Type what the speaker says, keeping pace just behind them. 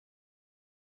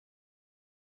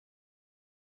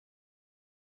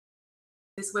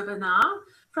this webinar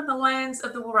from the lands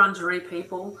of the Wurundjeri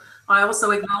people. I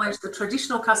also acknowledge the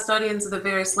traditional custodians of the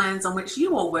various lands on which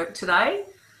you all work today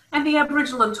and the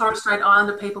Aboriginal and Torres Strait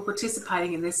Islander people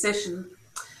participating in this session.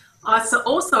 I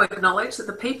also acknowledge that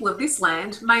the people of this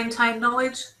land maintain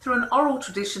knowledge through an oral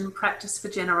tradition practiced for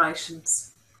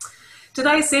generations.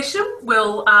 Today's session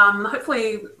will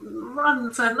hopefully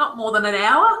run for not more than an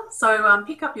hour, so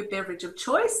pick up your beverage of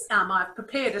choice. I've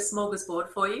prepared a smorgasbord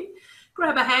for you.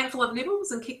 Grab a handful of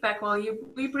nibbles and kick back while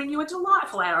we bring you a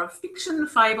delightful hour of fiction,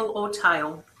 fable or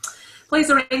tale. Please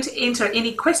enter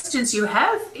any questions you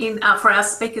have for our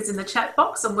speakers in the chat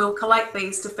box, and we'll collate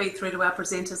these to feed through to our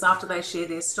presenters after they share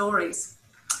their stories.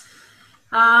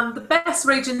 The Bass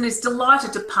region is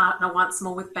delighted to partner once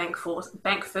more with Bank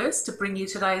First to bring you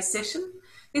today's session.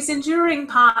 This enduring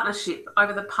partnership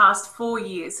over the past 4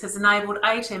 years has enabled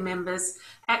ATEM members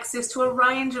access to a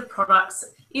range of products,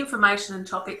 information and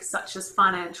topics such as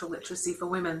financial literacy for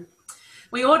women.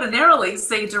 We ordinarily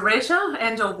see Doretta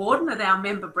and or Warden at our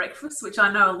member breakfast, which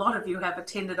I know a lot of you have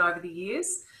attended over the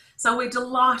years. So we're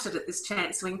delighted at this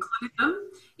chance to include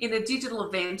them in a digital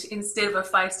event instead of a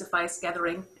face-to-face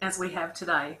gathering as we have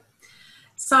today.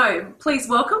 So please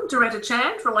welcome Doretta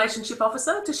Chand, Relationship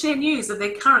Officer, to share news of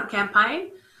their current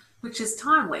campaign, which is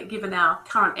timely given our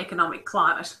current economic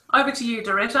climate. Over to you,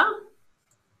 Doretta.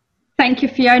 Thank you,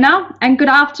 Fiona, and good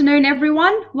afternoon,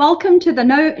 everyone. Welcome to the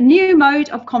new mode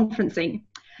of conferencing.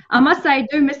 I must say I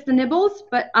do miss the nibbles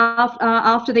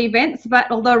after the events, but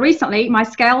although recently my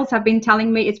scales have been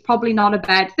telling me it's probably not a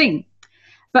bad thing.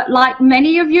 But like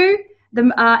many of you,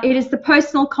 it is the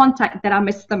personal contact that I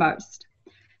miss the most.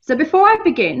 So before I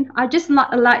begin, I'd just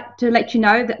like to let you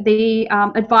know that the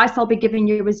advice I'll be giving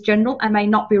you is general and may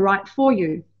not be right for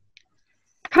you.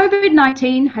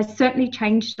 COVID-19 has certainly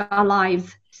changed our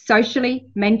lives socially,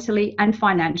 mentally, and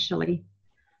financially.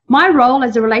 My role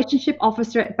as a relationship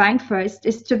officer at Bank First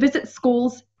is to visit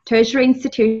schools, tertiary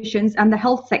institutions, and the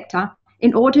health sector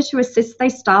in order to assist their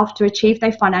staff to achieve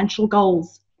their financial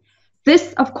goals.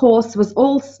 This, of course, was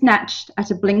all snatched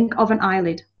at a blink of an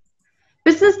eyelid.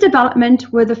 Business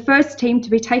development were the first team to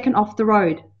be taken off the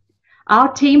road.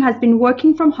 Our team has been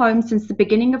working from home since the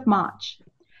beginning of March.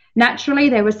 Naturally,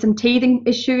 there were some teething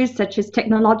issues such as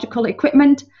technological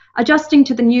equipment, adjusting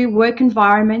to the new work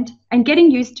environment, and getting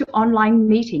used to online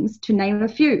meetings, to name a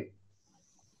few.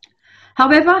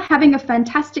 However, having a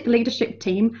fantastic leadership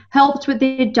team helped with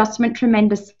the adjustment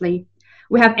tremendously.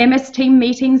 We have MS team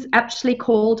meetings aptly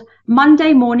called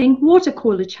Monday morning water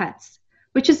cooler chats,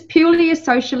 which is purely a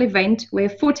social event where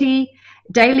footy,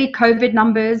 daily COVID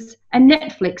numbers, and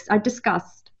Netflix are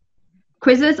discussed.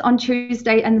 Quizzes on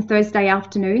Tuesday and Thursday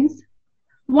afternoons.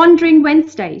 Wandering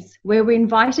Wednesdays, where we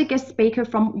invite a guest speaker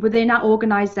from within our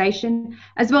organisation,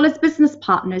 as well as business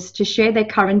partners, to share their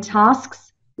current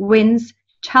tasks, wins,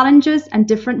 challenges, and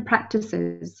different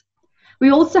practices.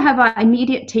 We also have our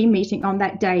immediate team meeting on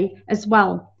that day as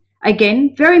well.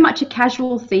 Again, very much a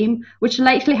casual theme, which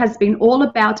lately has been all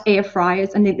about air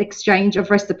fryers and the exchange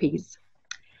of recipes.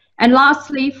 And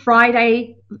lastly,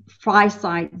 Friday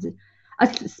Firesides,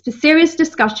 a serious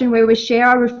discussion where we share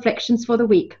our reflections for the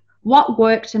week. What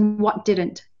worked and what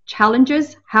didn't,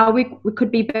 challenges, how we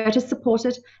could be better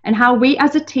supported, and how we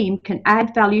as a team can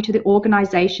add value to the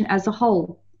organisation as a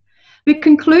whole. We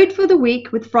conclude for the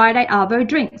week with Friday Arvo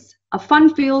Drinks, a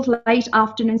fun-filled late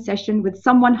afternoon session with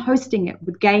someone hosting it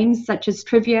with games such as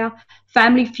trivia,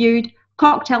 family feud,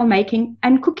 cocktail making,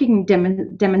 and cooking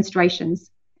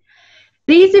demonstrations.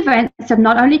 These events have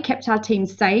not only kept our team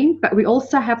sane, but we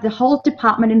also have the whole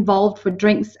department involved for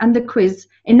drinks and the quiz,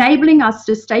 enabling us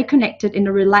to stay connected in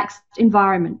a relaxed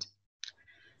environment.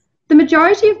 The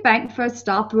majority of Bank First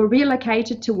staff were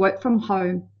relocated to work from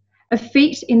home, a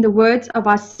feat, in the words of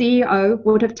our CEO,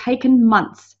 would have taken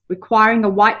months, requiring a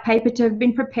white paper to have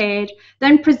been prepared,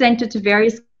 then presented to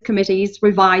various committees,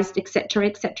 revised, etc.,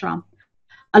 etc.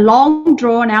 A long,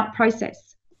 drawn-out process.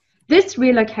 This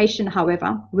relocation,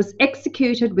 however, was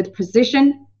executed with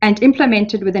precision and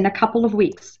implemented within a couple of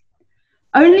weeks.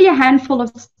 Only a handful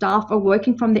of staff are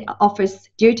working from the office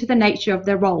due to the nature of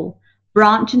their role,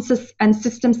 branch and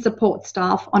system support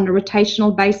staff on a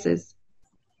rotational basis.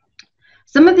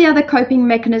 Some of the other coping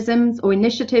mechanisms or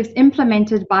initiatives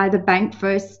implemented by the Bank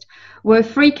First were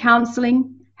free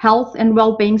counselling, health and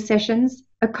wellbeing sessions,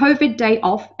 a COVID day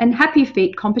off, and Happy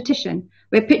Feet competition,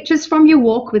 where pictures from your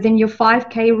walk within your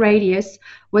 5K radius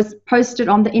was posted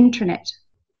on the intranet.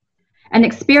 An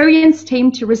experienced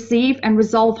team to receive and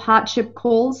resolve hardship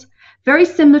calls, very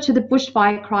similar to the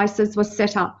bushfire crisis, was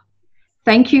set up.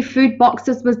 Thank you food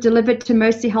boxes was delivered to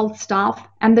Mercy Health staff,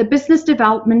 and the business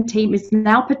development team is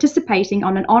now participating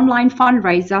on an online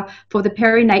fundraiser for the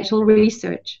perinatal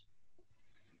research.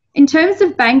 In terms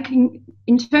of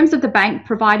the bank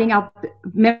providing our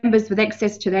members with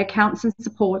access to their accounts and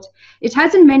support, it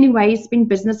has in many ways been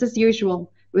business as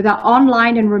usual, with our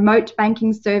online and remote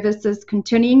banking services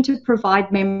continuing to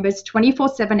provide members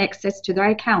 24/7 access to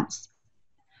their accounts.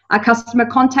 Our customer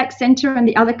contact centre and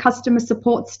the other customer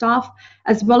support staff,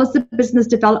 as well as the business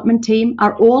development team,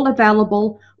 are all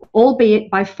available,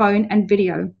 albeit by phone and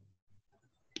video.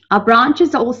 Our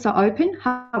branches are also open,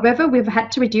 however, we've had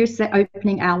to reduce their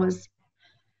opening hours.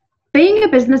 Being a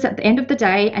business at the end of the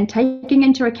day and taking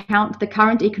into account the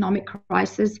current economic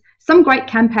crisis, some great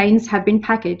campaigns have been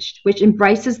packaged, which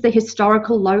embraces the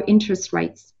historical low interest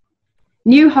rates.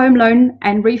 New home loan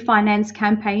and refinance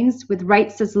campaigns with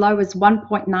rates as low as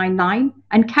 1.99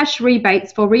 and cash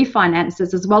rebates for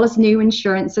refinances, as well as new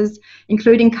insurances,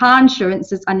 including car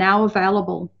insurances, are now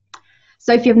available.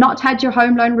 So if you've not had your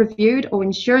home loan reviewed or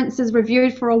insurances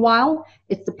reviewed for a while,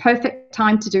 it's the perfect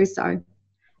time to do so.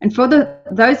 And for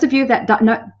those of you that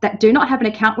do not have an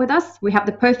account with us, we have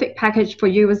the perfect package for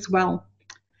you as well.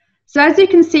 So as you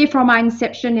can see from our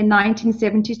inception in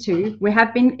 1972, we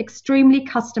have been extremely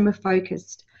customer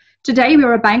focused. Today, we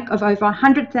are a bank of over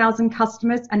 100,000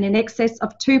 customers and in excess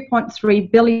of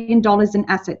 $2.3 billion in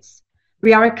assets.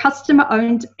 We are a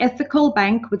customer-owned, ethical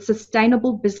bank with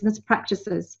sustainable business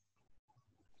practices.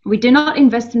 We do not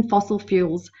invest in fossil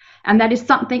fuels, and that is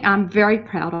something I'm very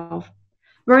proud of.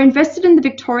 We're invested in the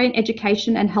Victorian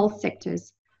education and health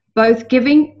sectors, both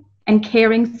giving and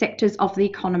caring sectors of the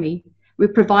economy. We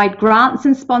provide grants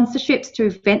and sponsorships to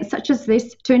events such as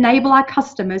this to enable our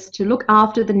customers to look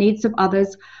after the needs of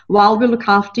others while we look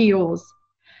after yours.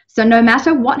 So no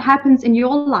matter what happens in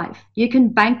your life, you can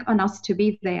bank on us to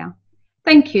be there.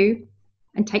 Thank you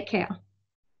and take care.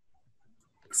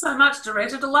 So much,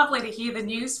 Doretta. Lovely to hear the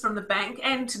news from the bank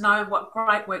and to know what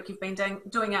great work you've been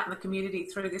doing out in the community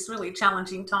through this really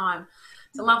challenging time.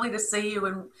 It's lovely to see you,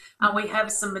 and we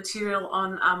have some material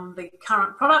on the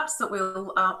current products that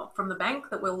we'll from the bank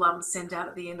that we'll send out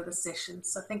at the end of the session.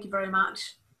 So thank you very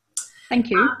much. Thank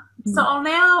you. So I'll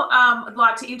now I'd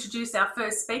like to introduce our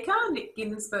first speaker, Nick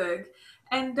Ginsberg.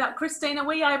 And Christine, are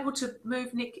we able to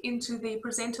move Nick into the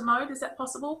presenter mode? Is that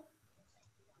possible?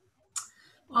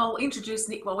 I'll introduce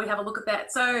Nick while we have a look at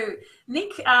that. So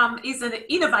Nick is an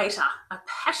innovator, a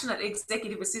passionate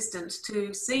executive assistant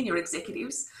to senior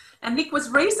executives. And Nick was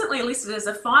recently listed as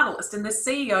a finalist in the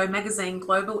CEO Magazine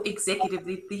Global Executive of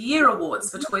the Year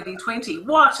Awards for 2020.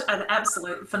 What an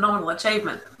absolute phenomenal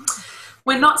achievement.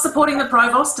 We're not supporting the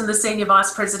Provost and the Senior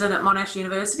Vice President at Monash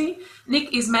University.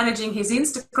 Nick is managing his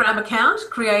Instagram account,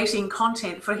 creating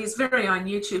content for his very own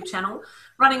YouTube channel,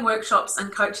 running workshops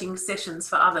and coaching sessions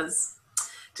for others.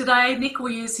 Today, Nick will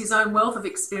use his own wealth of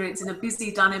experience in a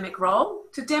busy, dynamic role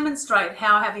to demonstrate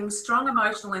how having strong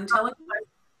emotional intelligence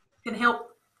can help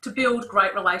to build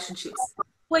great relationships.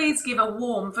 Please give a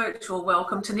warm virtual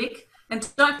welcome to Nick, and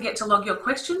don't forget to log your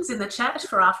questions in the chat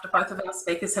for after both of our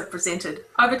speakers have presented.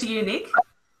 Over to you, Nick.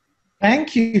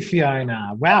 Thank you,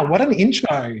 Fiona. Wow, what an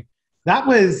intro. That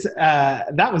was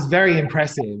very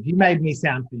impressive. You made me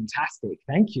sound fantastic.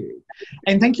 Thank you.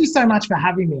 And thank you so much for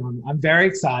having me on. I'm very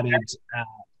excited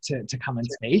to come and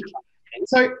speak.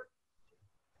 So,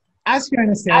 as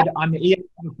Fiona said, I'm the EA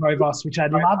Provost, which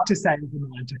I'd love to say is a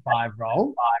 9-to-5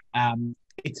 role.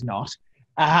 It's not.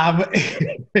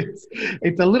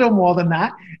 It's a little more than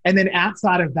that. And then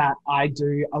outside of that, I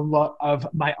do a lot of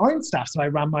my own stuff. So I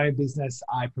run my own business.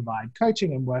 I provide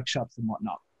coaching and workshops and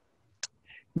whatnot.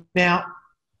 Now,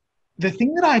 the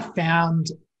thing that I found,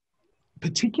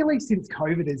 particularly since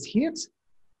COVID has hit,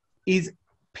 is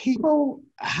people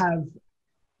have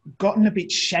gotten a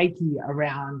bit shaky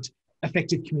around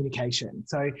effective communication.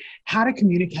 So how to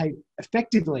communicate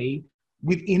effectively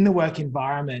within the work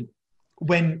environment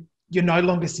when you're no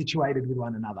longer situated with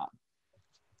one another.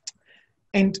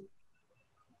 And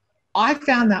I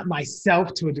found that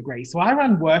myself to a degree. So I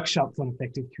run workshops on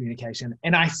effective communication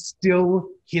and I still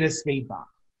hit a speed bump,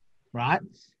 right?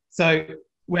 So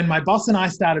when my boss and I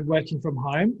started working from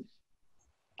home,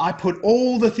 I put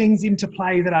all the things into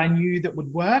play that I knew that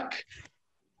would work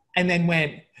and then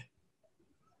went,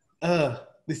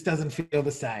 this doesn't feel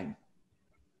the same.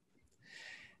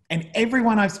 And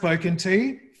everyone I've spoken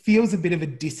to feels a bit of a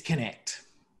disconnect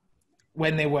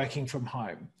when they're working from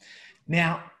home.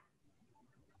 Now,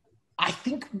 I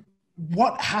think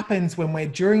what happens when we're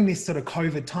during this sort of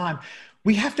COVID time,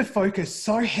 we have to focus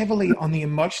so heavily on the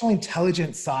emotional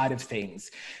intelligence side of things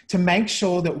to make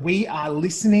sure that we are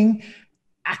listening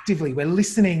actively, we're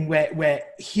listening, we're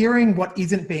hearing what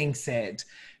isn't being said,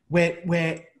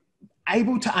 we're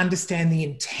able to understand the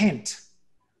intent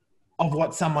of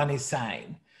what someone is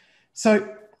saying.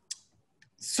 So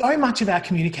much of our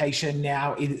communication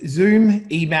now is Zoom,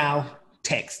 email,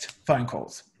 text, phone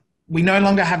calls. We no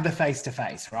longer have the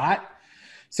face-to-face, right?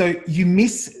 So you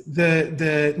miss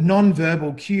the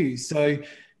non-verbal cues. So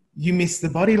you miss the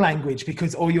body language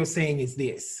because all you're seeing is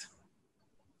this.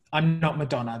 I'm not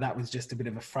Madonna. That was just a bit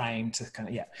of a frame to kind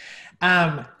of,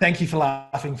 yeah. Thank you for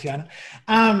laughing, Fiona.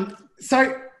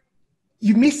 So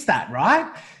you miss that,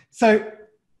 right? So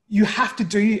you have to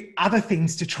do other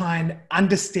things to try and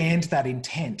understand that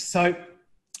intent. So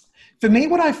for me,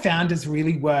 what I found has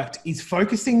really worked is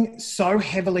focusing so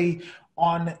heavily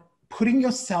on putting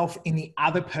yourself in the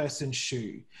other person's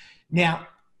shoe. Now,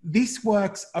 this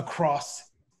works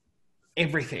across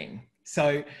everything.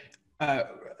 So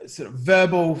sort of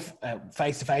verbal,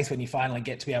 face-to-face when you finally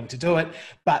get to be able to do it,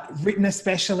 but written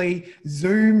especially,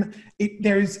 Zoom,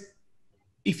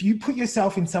 if you put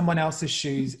yourself in someone else's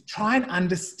shoes, try and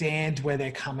understand where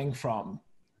they're coming from,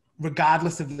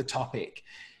 regardless of the topic.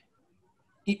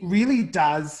 It really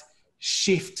does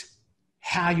shift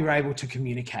how you're able to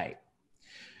communicate.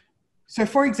 So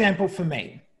for example, for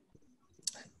me,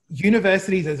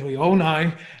 universities, as we all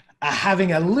know, are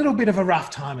having a little bit of a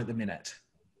rough time at the minute.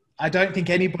 I don't think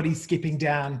anybody's skipping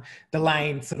down the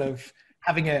lane, sort of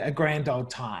having a grand old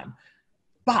time.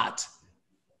 But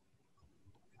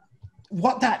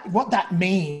what that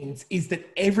means is that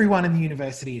everyone in the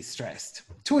university is stressed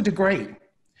to a degree.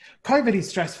 COVID is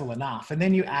stressful enough, and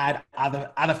then you add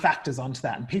other factors onto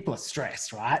that, and people are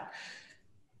stressed, right?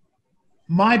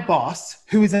 My boss,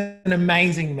 who is an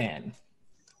amazing man,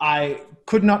 I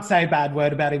could not say a bad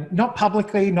word about him, not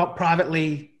publicly, not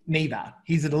privately, neither.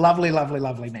 He's a lovely, lovely,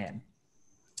 lovely man.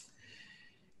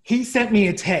 He sent me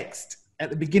a text at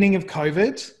the beginning of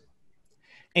COVID,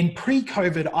 and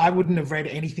pre-COVID, I wouldn't have read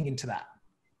anything into that.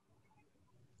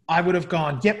 I would have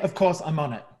gone, yep, of course, I'm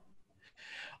on it.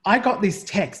 I got this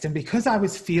text, and because I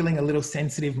was feeling a little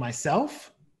sensitive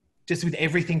myself, just with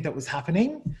everything that was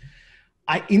happening,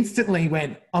 I instantly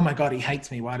went, oh my God, he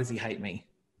hates me. Why does he hate me?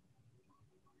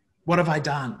 What have I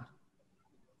done?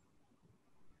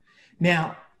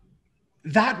 Now,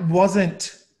 that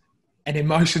wasn't an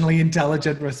emotionally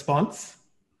intelligent response.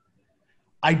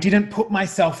 I didn't put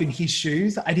myself in his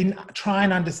shoes. I didn't try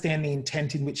and understand the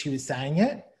intent in which he was saying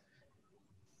it.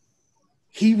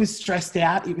 He was stressed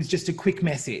out. It was just a quick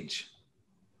message.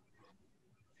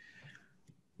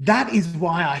 That is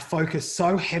why I focus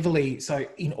so heavily. So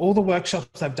in all the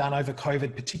workshops I've done over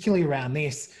COVID, particularly around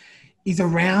this, is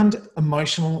around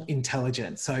emotional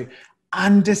intelligence. So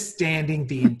understanding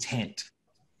the intent.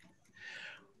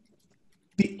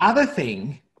 The other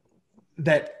thing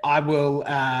that I will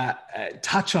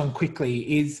touch on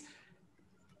quickly is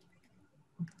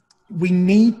we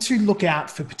need to look out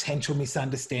for potential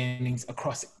misunderstandings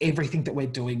across everything that we're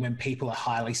doing when people are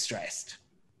highly stressed.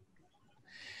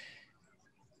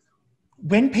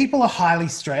 When people are highly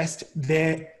stressed,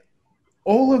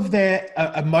 all of their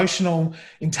emotional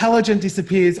intelligence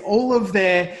disappears, all of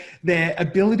their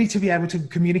ability to be able to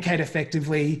communicate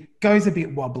effectively goes a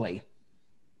bit wobbly.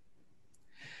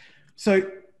 So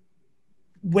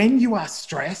when you are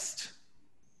stressed,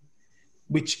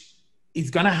 which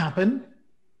is going to happen,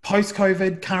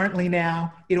 post-COVID, currently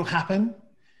now, it'll happen,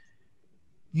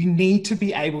 you need to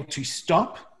be able to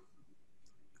stop,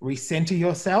 recenter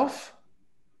yourself,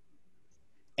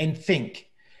 and think,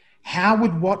 how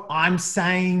would what I'm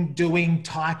saying, doing,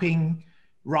 typing,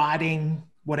 writing,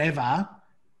 whatever,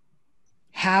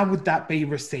 how would that be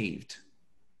received?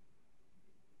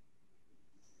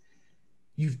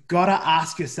 You've got to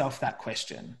ask yourself that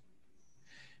question.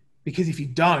 Because if you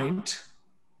don't,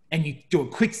 and you do a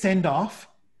quick send off,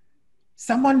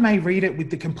 someone may read it with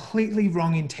the completely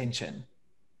wrong intention.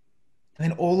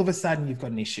 And then all of a sudden you've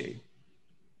got an issue.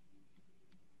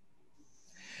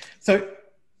 So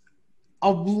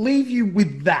I'll leave you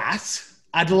with that.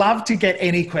 I'd love to get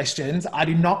any questions. I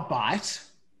do not bite.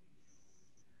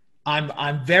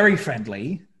 I'm very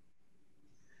friendly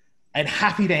and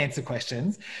happy to answer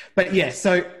questions. But yeah,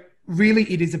 so really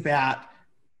it is about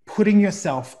putting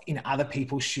yourself in other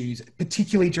people's shoes,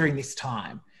 particularly during this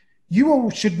time. You all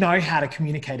should know how to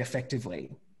communicate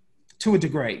effectively to a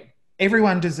degree.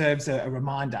 Everyone deserves a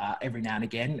reminder every now and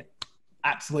again.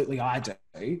 Absolutely, I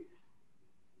do.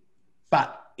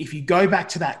 But if you go back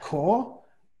to that core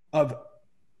of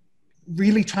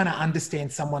really trying to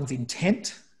understand someone's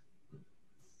intent,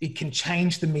 it can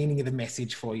change the meaning of the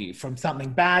message for you from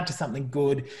something bad to something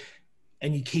good,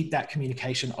 and you keep that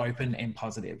communication open and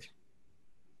positive.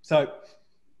 So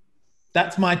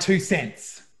That's my 2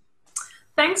 cents.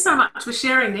 Thanks so much for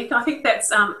sharing, Nick. I think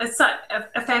that's it's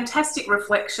a fantastic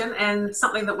reflection and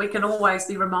something that we can always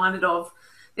be reminded of.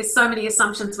 There's so many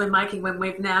assumptions we're making when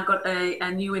we've now got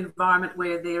a new environment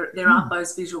where there aren't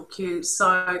those visual cues.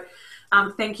 So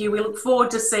thank you. We look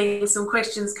forward to seeing some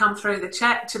questions come through the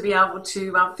chat to be able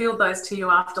to field those to you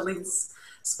after Lynn's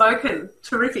spoken.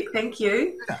 Terrific. Thank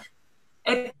you. Yeah.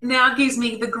 It now gives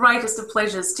me the greatest of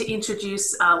pleasures to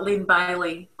introduce Lynn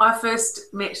Bailey. I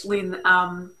first met Lynn,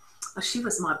 she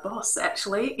was my boss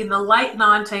actually, in the late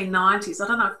 1990s. I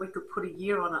don't know if we could put a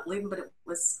year on it, Lynn, but it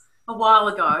was a while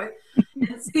ago.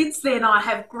 And since then, I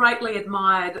have greatly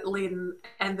admired Lynn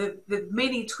and the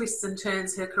many twists and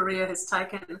turns her career has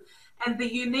taken, and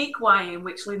the unique way in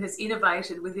which Lynn has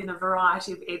innovated within a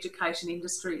variety of education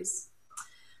industries.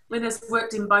 Lynn has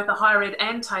worked in both the higher ed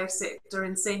and TAFE sector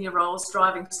in senior roles,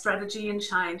 driving strategy and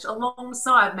change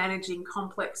alongside managing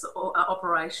complex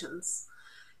operations.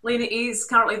 Lynn is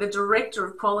currently the Director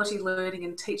of Quality Learning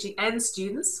and Teaching and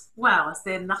Students. Wow, is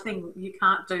there nothing you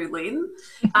can't do, Lynn?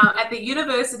 At the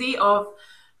University of,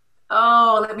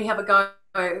 let me have a go,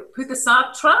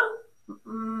 Puthasatra,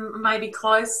 maybe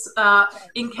close,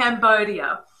 in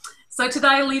Cambodia. So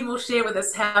today Lynn will share with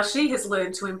us how she has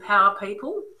learned to empower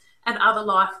people and other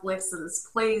life lessons.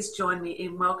 Please join me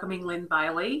in welcoming Lynn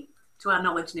Bailey to our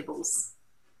Knowledge Nibbles.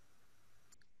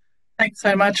 Thanks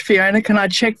so much, Fiona. Can I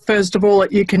check first of all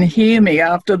that you can hear me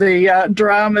after the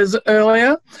dramas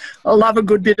earlier? I love a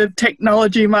good bit of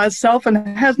technology myself, and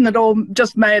hasn't it all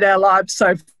just made our lives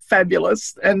so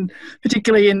fabulous, and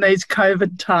particularly in these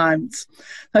COVID times?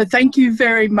 So thank you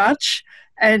very much.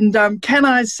 And can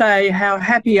I say how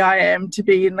happy I am to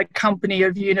be in the company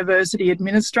of university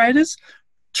administrators?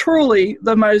 Truly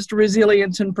the most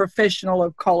resilient and professional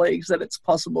of colleagues that it's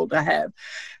possible to have.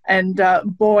 And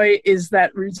boy, is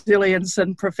that resilience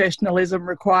and professionalism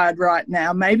required right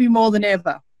now, maybe more than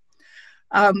ever.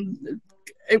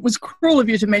 It was cruel of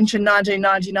you to mention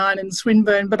 1999 in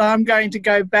Swinburne, but I'm going to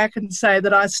go back and say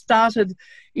that I started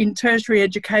in tertiary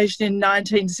education in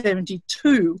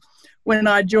 1972 when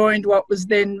I joined what was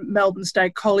then Melbourne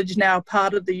State College, now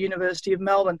part of the University of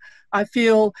Melbourne. I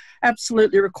feel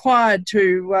absolutely required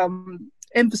to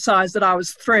emphasise that I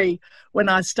was 3 when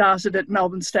I started at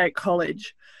Melbourne State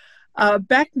College.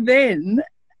 Back then,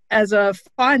 as a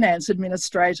finance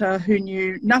administrator who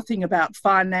knew nothing about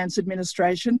finance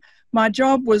administration, my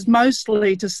job was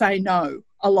mostly to say no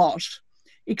a lot,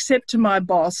 except to my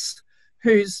boss,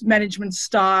 whose management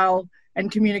style and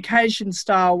communication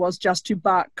style was just to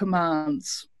bark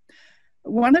commands.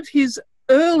 One of his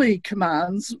early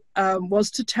commands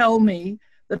was to tell me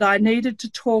that I needed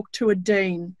to talk to a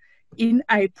dean in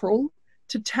April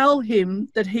to tell him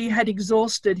that he had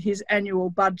exhausted his annual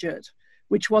budget,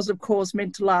 which was, of course,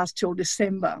 meant to last till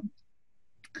December.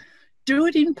 Do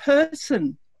it in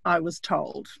person, I was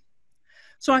told.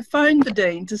 So I phoned the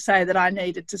dean to say that I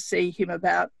needed to see him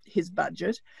about his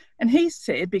budget. And he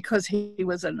said, because he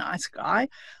was a nice guy,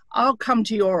 I'll come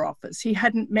to your office. He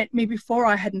hadn't met me before.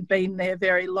 I hadn't been there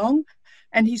very long.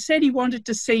 And he said he wanted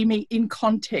to see me in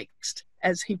context,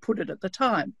 as he put it at the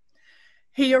time.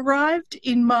 He arrived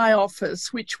in my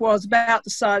office, which was about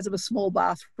the size of a small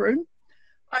bathroom,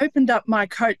 opened up my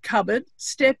coat cupboard,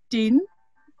 stepped in,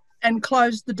 and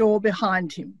closed the door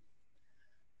behind him.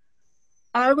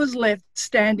 I was left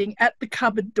standing at the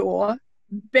cupboard door,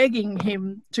 begging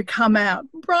him to come out.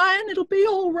 Brian, it'll be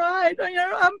all right.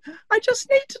 I just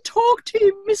need to talk to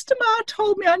you. Mr. Ma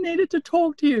told me I needed to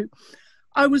talk to you.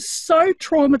 I was so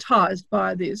traumatised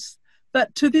by this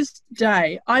that to this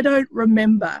day, I don't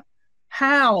remember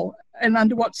how and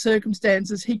under what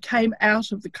circumstances he came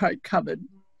out of the coat cupboard.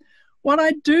 What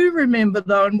I do remember,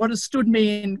 though, and what has stood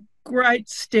me in great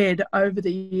stead over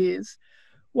the years,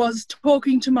 was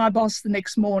talking to my boss the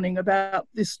next morning about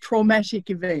this traumatic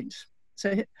event.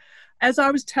 So as I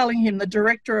was telling him, the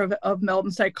director of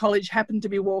Melbourne State College happened to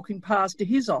be walking past to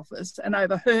his office and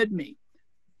overheard me.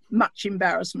 Much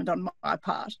embarrassment on my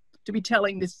part to be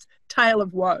telling this tale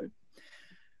of woe.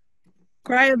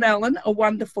 Graham Allen, a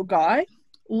wonderful guy,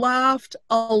 laughed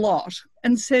a lot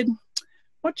and said,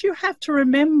 what you have to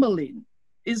remember, Lynn,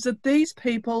 is that these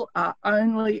people are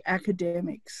only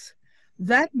academics.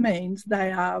 That means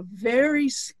they are very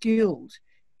skilled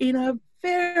in a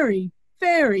very,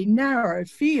 very narrow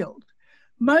field.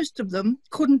 Most of them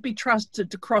couldn't be trusted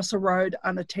to cross a road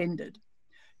unattended.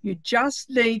 You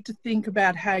just need to think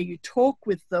about how you talk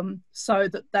with them so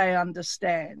that they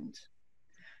understand.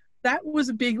 That was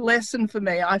a big lesson for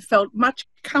me. I felt much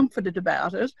comforted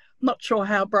about it. I'm not sure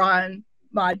how Brian,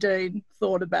 my dean,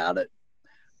 thought about it,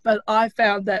 but I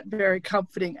found that very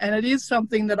comforting, and it is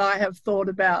something that I have thought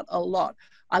about a lot.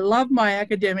 I love my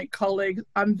academic colleagues.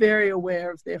 I'm very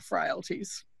aware of their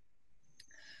frailties.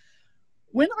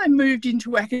 When I moved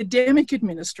into academic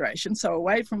administration, so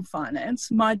away from finance,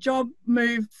 my job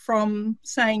moved from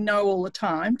saying no all the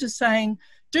time to saying,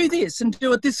 do this and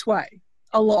do it this way,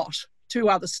 a lot to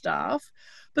other staff.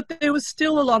 But there was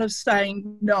still a lot of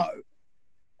saying no,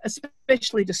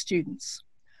 especially to students.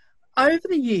 Over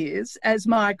the years, as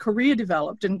my career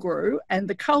developed and grew and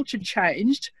the culture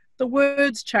changed, the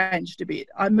words changed a bit.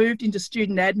 I moved into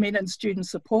student admin and student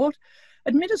support.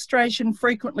 Administration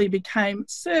frequently became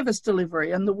service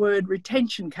delivery and the word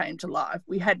retention came to life.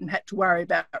 We hadn't had to worry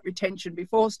about retention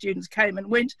before. Students came and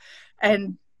went,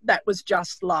 and that was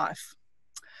just life.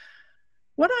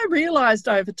 What I realised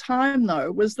over time,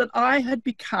 though, was that I had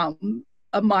become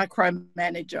a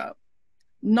micromanager.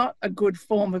 Not a good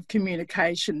form of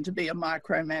communication to be a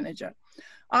micromanager.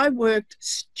 I worked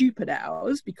stupid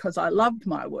hours because I loved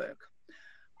my work.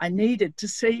 I needed to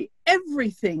see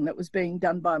everything that was being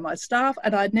done by my staff,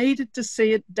 and I needed to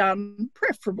see it done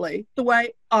preferably the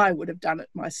way I would have done it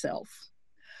myself.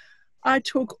 I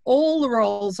took all the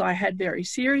roles I had very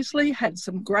seriously, had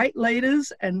some great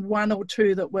leaders and one or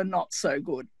two that were not so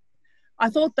good. I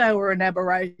thought they were an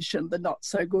aberration, the not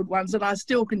so good ones, and I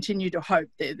still continue to hope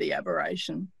they're the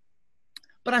aberration.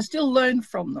 But I still learn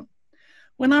from them.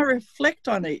 When I reflect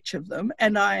on each of them,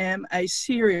 and I am a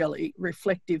serially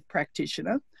reflective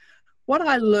practitioner, what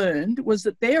I learned was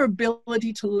that their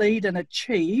ability to lead and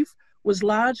achieve was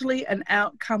largely an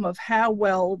outcome of how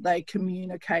well they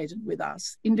communicated with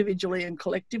us, individually and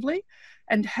collectively,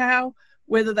 and how,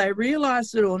 whether they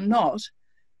realised it or not,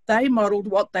 they modelled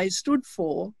what they stood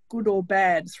for, good or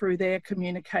bad, through their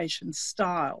communication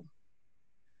style.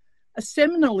 A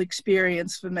seminal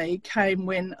experience for me came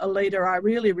when a leader I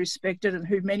really respected and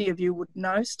who many of you would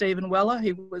know, Stephen Weller,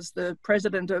 he was the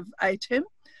president of ATEM,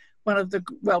 one of the,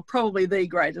 well, probably the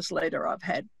greatest leader I've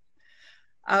had.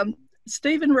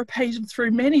 Stephen repeated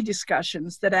through many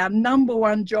discussions that our number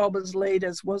one job as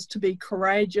leaders was to be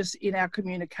courageous in our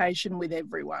communication with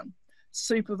everyone,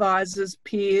 supervisors,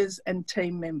 peers, and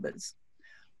team members.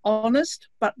 Honest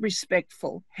but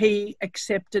respectful. He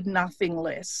accepted nothing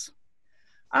less.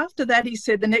 After that, he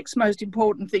said the next most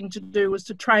important thing to do was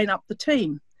to train up the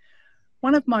team.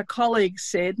 One of my colleagues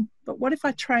said, but what if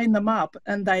I train them up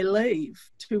and they leave?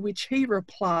 To which he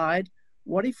replied,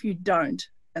 what if you don't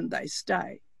and they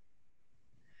stay?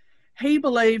 He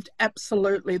believed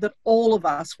absolutely that all of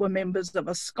us were members of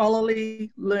a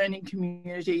scholarly learning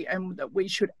community and that we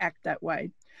should act that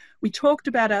way. We talked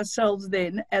about ourselves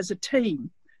then as a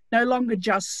team, no longer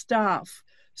just staff,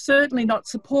 certainly not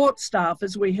support staff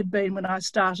as we had been when I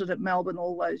started at Melbourne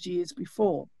all those years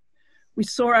before. We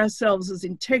saw ourselves as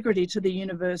integrity to the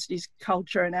university's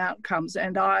culture and outcomes,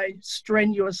 and I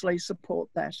strenuously support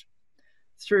that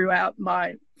throughout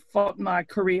my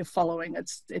career following.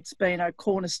 It's been a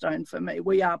cornerstone for me.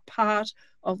 We are part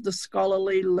of the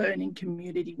scholarly learning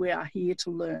community. We are here to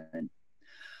learn.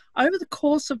 Over the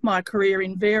course of my career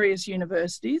in various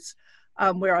universities,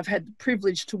 where I've had the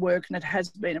privilege to work, and it has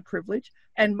been a privilege,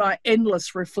 and my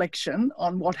endless reflection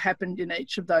on what happened in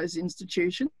each of those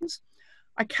institutions,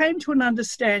 I came to an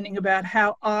understanding about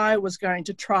how I was going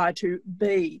to try to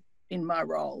be in my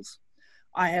roles.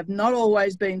 I have not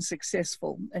always been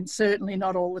successful, and certainly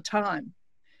not all the time.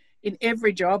 In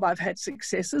every job I've had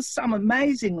successes, some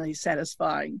amazingly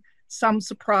satisfying, some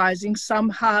surprising, some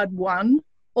hard won,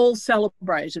 all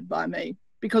celebrated by me,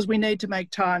 because we need to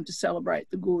make time to celebrate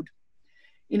the good.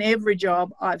 In every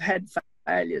job I've had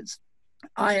failures.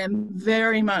 I am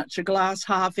very much a glass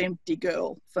half empty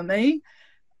girl for me,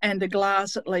 and a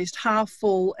glass at least half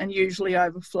full and usually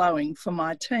overflowing for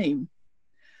my team.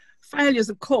 Failures,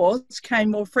 of course,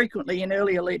 came more frequently in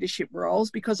earlier leadership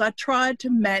roles because I tried to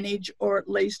manage or at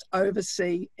least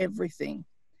oversee everything.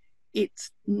 It's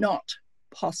not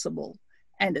possible,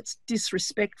 and it's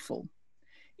disrespectful.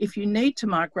 If you need to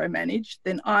micromanage,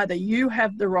 then either you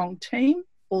have the wrong team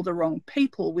or the wrong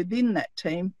people within that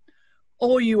team,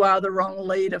 or you are the wrong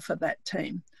leader for that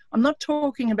team. I'm not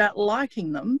talking about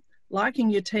liking them. Liking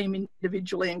your team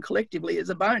individually and collectively is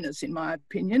a bonus, in my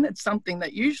opinion. It's something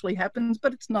that usually happens,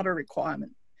 but it's not a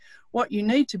requirement. What you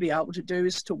need to be able to do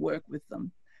is to work with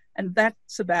them. And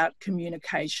that's about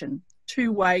communication,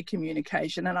 two-way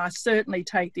communication. And I certainly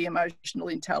take the emotional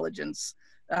intelligence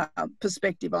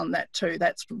perspective on that too.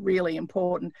 That's really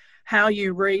important. How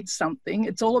you read something,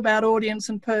 it's all about audience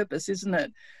and purpose, isn't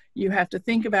it? You have to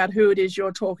think about who it is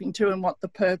you're talking to and what the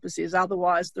purpose is.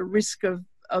 Otherwise, the risk of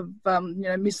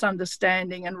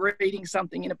misunderstanding and reading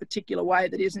something in a particular way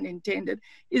that isn't intended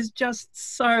is just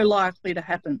so likely to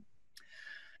happen.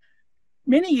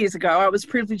 Many years ago, I was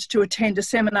privileged to attend a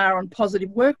seminar on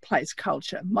positive workplace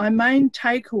culture. My main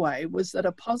takeaway was that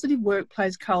a positive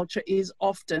workplace culture is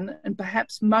often, and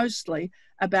perhaps mostly,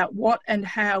 about what and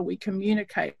how we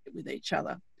communicate with each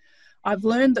other. I've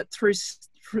learned through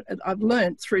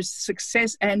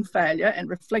success and failure and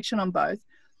reflection on both,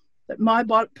 that my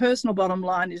personal bottom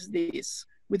line is this: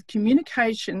 with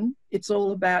communication, it's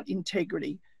all about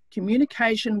integrity.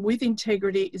 Communication with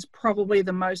integrity is probably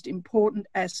the most important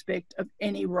aspect of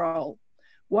any role.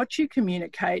 What you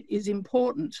communicate is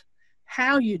important.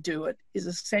 How you do it is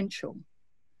essential.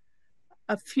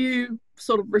 A few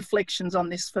sort of reflections on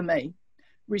this for me.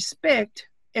 Respect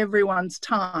everyone's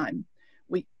time.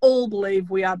 We all believe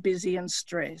we are busy and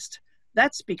stressed.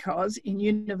 That's because in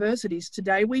universities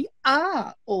today, we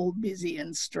are all busy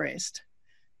and stressed.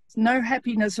 There's no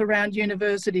happiness around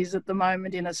universities at the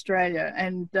moment in Australia.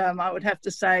 And I would have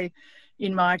to say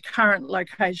in my current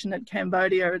location at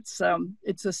Cambodia, it's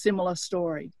a similar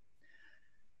story.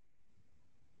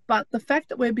 But the fact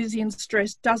that we're busy and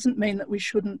stressed doesn't mean that we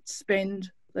shouldn't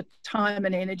spend the time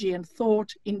and energy and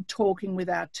thought in talking with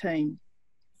our team.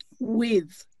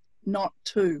 With, not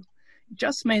to. It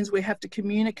just means we have to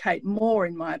communicate more,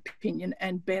 in my opinion,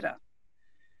 and better.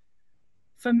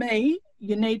 For me,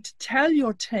 you need to tell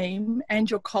your team and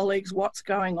your colleagues what's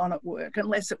going on at work,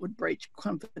 unless it would breach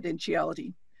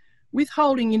confidentiality.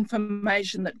 Withholding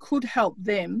information that could help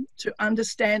them to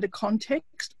understand a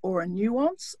context or a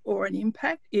nuance or an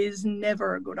impact is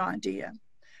never a good idea.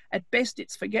 At best,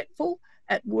 it's forgetful.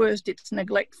 At worst, it's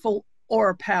neglectful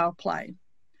or a power play.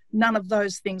 None of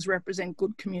those things represent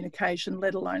good communication,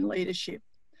 let alone leadership.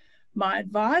 My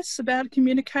advice about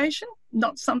communication,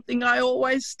 not something I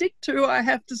always stick to, I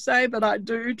have to say, but I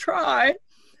do try.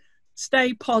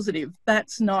 Stay positive.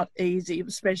 That's not easy,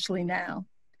 especially now.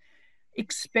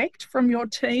 Expect from your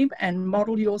team and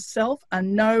model yourself a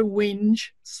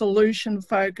no-whinge,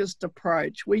 solution-focused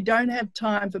approach. We don't have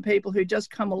time for people who just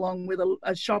come along with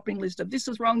a shopping list of this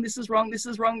is wrong, this is wrong, this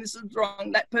is wrong, this is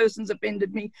wrong, that person's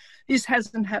offended me, this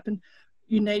hasn't happened.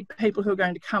 You need people who are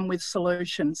going to come with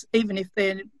solutions, even if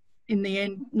they're in the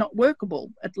end not workable.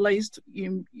 At least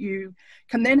you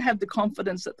can then have the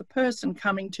confidence that the person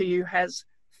coming to you has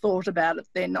thought about it.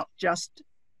 They're not just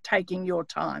taking your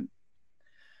time.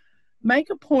 Make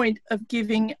a point of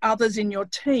giving others in your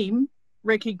team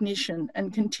recognition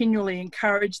and continually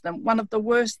encourage them. One of the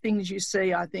worst things you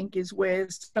see, I think, is where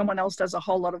someone else does a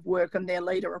whole lot of work and their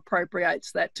leader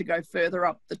appropriates that to go further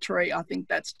up the tree. I think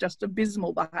that's just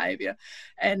abysmal behaviour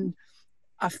and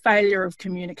a failure of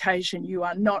communication. You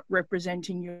are not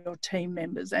representing your team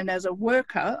members. And as a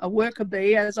worker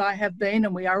bee, as I have been,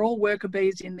 and we are all worker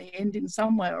bees in the end in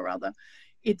some way or other,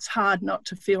 it's hard not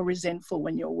to feel resentful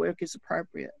when your work is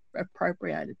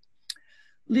appropriated.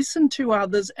 Listen to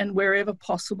others and wherever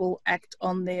possible, act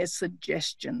on their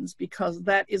suggestions, because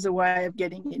that is a way of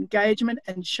getting engagement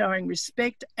and showing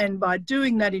respect. And by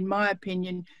doing that, in my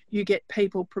opinion, you get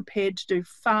people prepared to do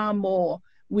far more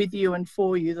with you and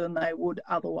for you than they would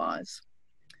otherwise.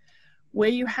 Where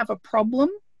you have a problem,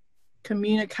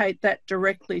 communicate that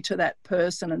directly to that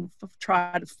person and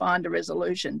try to find a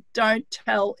resolution. Don't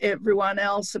tell everyone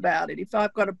else about it. If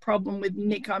I've got a problem with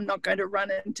Nick, I'm not going to run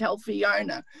and tell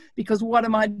Fiona, because what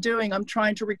am I doing? I'm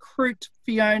trying to recruit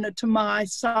Fiona to my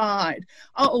side.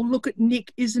 Oh, look at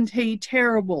Nick, isn't he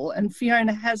terrible? And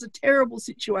Fiona has a terrible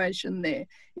situation there.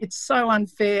 It's so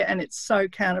unfair and it's so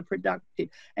counterproductive.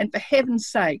 And for heaven's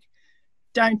sake,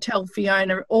 don't tell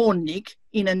Fiona or Nick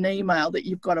in an email that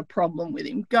you've got a problem with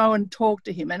him. Go and talk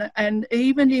to him. And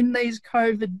even in these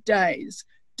COVID days,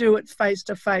 do it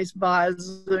face-to-face via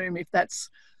Zoom if that's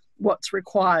what's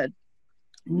required.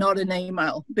 Not an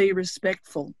email. Be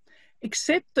respectful.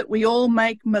 Accept that we all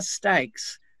make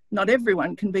mistakes. Not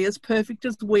everyone can be as perfect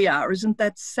as we are. Isn't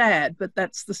that sad? But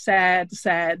that's the sad,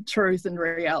 sad truth and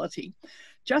reality.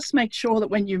 Just make sure that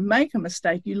when you make a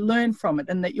mistake, you learn from it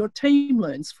and that your team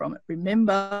learns from it.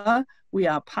 Remember, we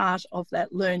are part of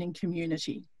that learning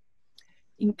community.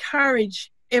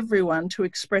 Encourage everyone to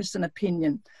express an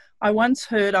opinion. I once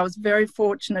heard, I was very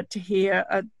fortunate to hear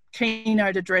a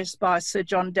keynote address by Sir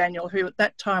John Daniel, who at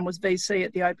that time was VC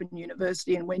at the Open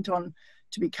University and went on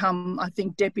to become, I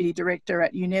think, Deputy Director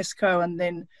at UNESCO and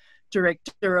then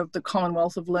Director of the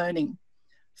Commonwealth of Learning.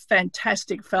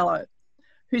 Fantastic fellow,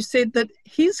 who said that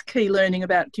his key learning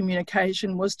about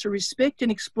communication was to respect and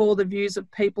explore the views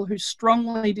of people who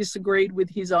strongly disagreed with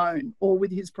his own or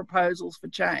with his proposals for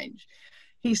change.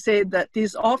 He said that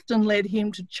this often led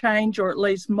him to change or at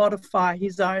least modify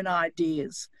his own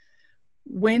ideas.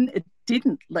 When it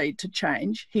didn't lead to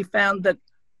change, he found that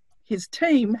his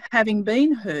team, having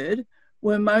been heard,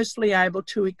 were mostly able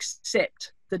to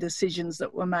accept the decisions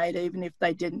that were made, even if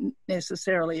they didn't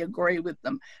necessarily agree with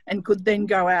them, and could then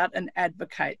go out and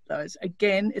advocate those.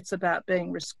 Again, it's about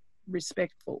being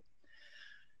respectful.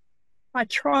 I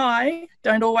try,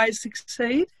 don't always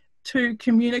succeed, to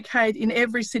communicate in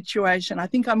every situation. I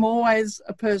think I'm always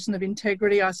a person of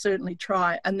integrity. I certainly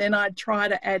try. And then I try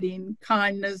to add in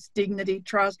kindness, dignity,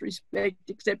 trust,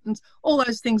 respect, acceptance, all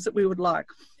those things that we would like.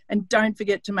 And don't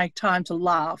forget to make time to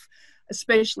laugh,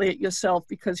 especially at yourself,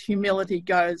 because humility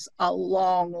goes a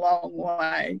long, long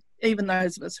way. Even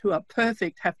those of us who are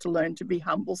perfect have to learn to be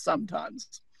humble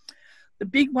sometimes. The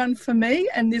big one for me,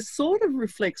 and this sort of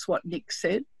reflects what Nick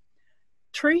said,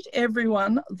 treat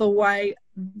everyone the way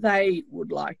they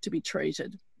would like to be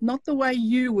treated, not the way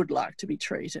you would like to be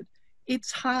treated.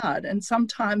 It's hard, and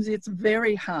sometimes it's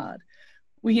very hard.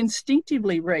 We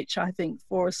instinctively reach, I think,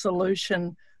 for a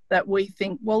solution that we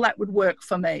think, well, that would work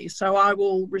for me, so I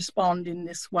will respond in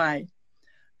this way.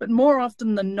 But more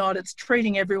often than not, it's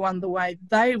treating everyone the way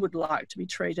they would like to be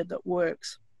treated that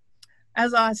works.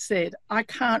 As I said, I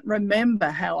can't remember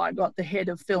how I got the head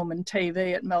of film and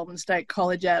TV at Melbourne State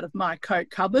College out of my coat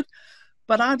cupboard,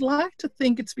 but I'd like to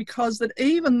think it's because that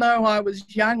even though I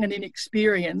was young and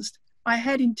inexperienced, I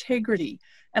had integrity,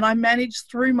 and I managed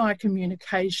through my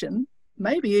communication.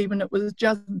 Maybe even it was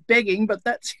just begging, but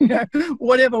that's,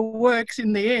 whatever works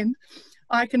in the end.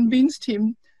 I convinced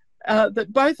him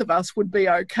that both of us would be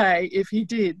okay if he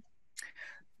did.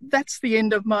 That's the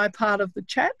end of my part of the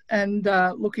chat, and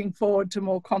looking forward to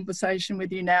more conversation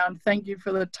with you now, and thank you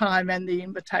for the time and the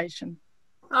invitation.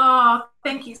 Oh,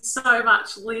 thank you so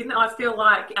much, Lynn. I feel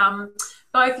like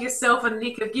both yourself and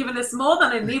Nick have given us more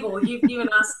than a nibble. You've given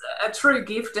us a true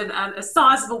gift and a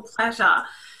sizable platter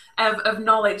of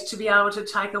knowledge to be able to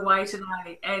take away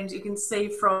today. And you can see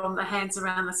from the hands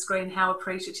around the screen how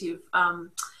appreciative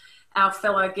our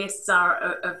fellow guests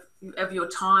are of your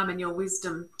time and your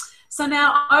wisdom. So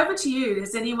now over to you.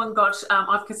 Has anyone got,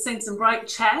 I've seen some great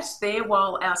chat there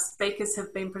while our speakers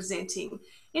have been presenting.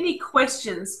 Any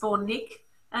questions for Nick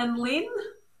and Lynn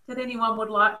that anyone would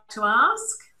like to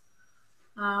ask?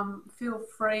 Feel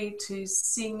free to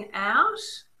sing out.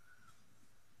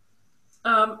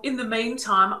 In the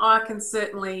meantime, I can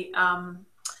certainly, I'll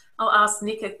ask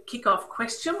Nick a kick-off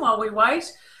question while we wait.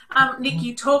 Nick,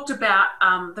 you talked about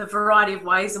the variety of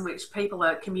ways in which people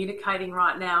are communicating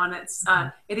right now, and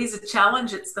it is a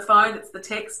challenge. It's the phone, it's the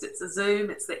text, it's the Zoom,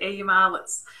 it's the email,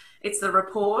 it's the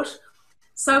report.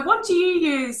 So what do you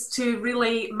use to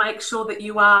really make sure that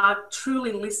you are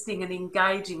truly listening and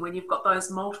engaging when you've got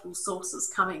those multiple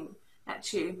sources coming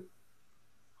at you?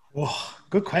 Oh,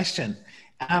 good question.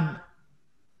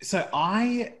 So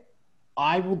I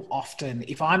will often,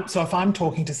 if I'm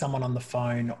talking to someone on the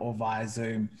phone or via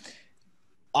Zoom,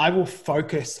 I will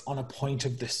focus on a point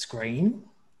of the screen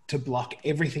to block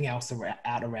everything else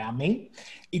out around me.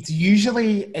 It's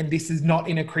usually, and this is not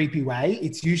in a creepy way,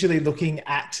 it's usually looking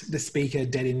at the speaker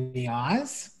dead in the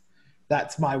eyes.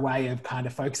 That's my way of kind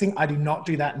of focusing. I do not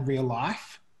do that in real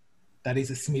life. That is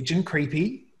a smidgen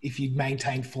creepy if you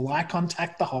maintain full eye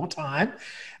contact the whole time.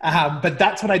 But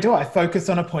that's what I do. I focus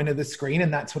on a point of the screen,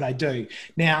 and that's what I do.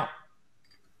 Now,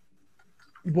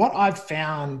 what I've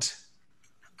found,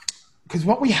 because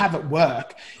what we have at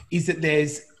work is that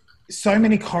there's so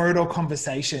many corridor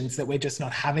conversations that we're just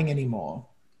not having anymore.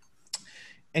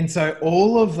 And so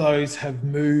all of those have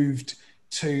moved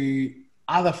to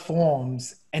other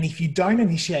forms. And if you don't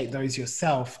initiate those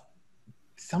yourself,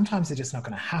 sometimes they're just not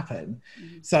going to happen.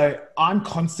 Mm-hmm. So I'm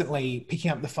constantly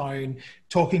picking up the phone,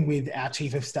 talking with our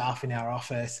chief of staff in our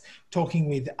office, talking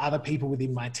with other people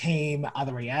within my team,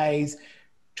 other EAs,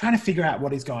 trying to figure out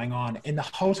what is going on. And the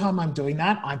whole time I'm doing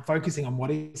that, I'm focusing on what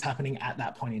is happening at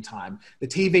that point in time. The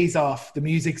TV's off, the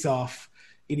music's off.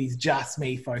 It is just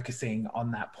me focusing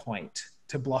on that point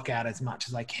to block out as much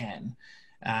as I can.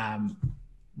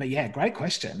 But yeah, great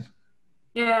question.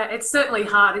 Yeah, it's certainly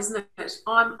hard, isn't it?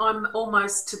 I'm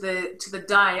almost to the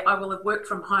day. I will have worked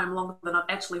from home longer than I've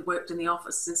actually worked in the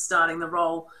office since starting the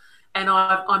role, and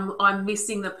I'm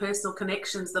missing the personal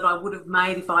connections that I would have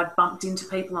made if I'd bumped into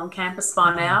people on campus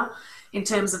by now, in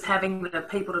terms of having the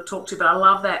people to talk to. But I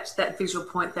love that visual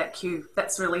point, that cue.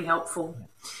 That's really helpful.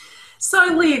 So,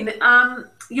 Lynn,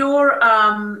 your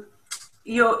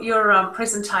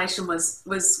presentation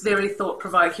was very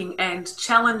thought-provoking and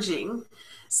challenging.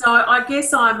 So I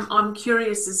guess I'm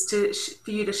curious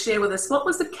for you to share with us, what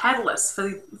was the catalyst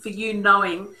for you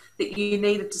knowing that you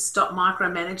needed to stop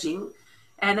micromanaging,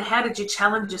 and how did you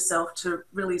challenge yourself to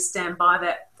really stand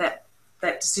by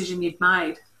that decision you'd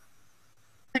made?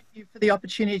 Thank you for the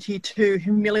opportunity to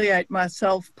humiliate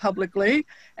myself publicly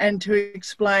and to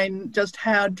explain just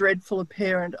how dreadful a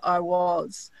parent I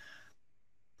was.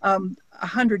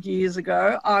 100 years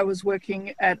ago, I was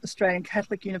working at Australian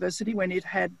Catholic University when it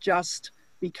had just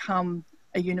become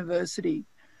a university.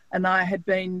 And I had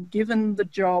been given the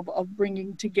job of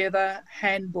bringing together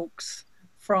handbooks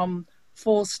from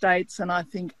 4 states and I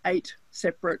think 8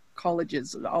 separate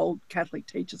colleges, old Catholic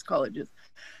teachers' colleges.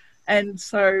 And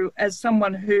so as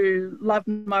someone who loved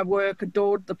my work,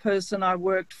 adored the person I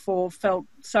worked for, felt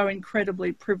so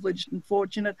incredibly privileged and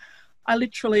fortunate, I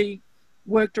literally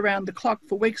worked around the clock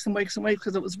for weeks and weeks and weeks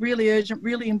because it was really urgent,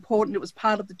 really important. It was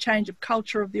part of the change of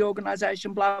culture of the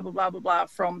organisation, blah, blah, blah, blah, blah,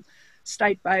 from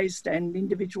state-based and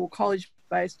individual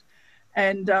college-based.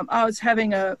 And I was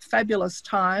having a fabulous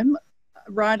time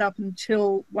right up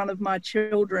until one of my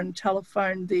children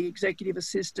telephoned the executive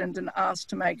assistant and asked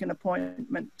to make an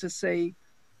appointment to see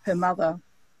her mother.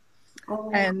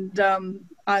 Oh. And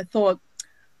I thought,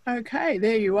 okay,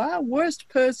 there you are, worst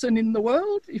person in the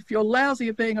world. If you're lousy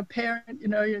at being a parent, you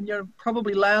know, and you're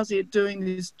probably lousy at doing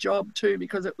this job too,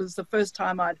 because it was the first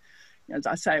time I'd, you know, as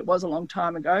I say, it was a long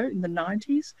time ago in the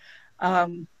 90s.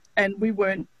 And we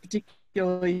weren't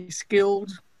particularly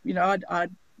skilled. You know,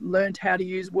 I'd learned how to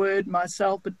use Word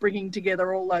myself, but bringing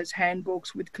together all those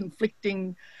handbooks with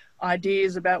conflicting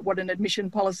ideas about what an admission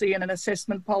policy and an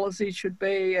assessment policy should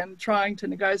be and trying to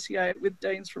negotiate with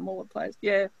deans from all the place.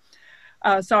 Yeah.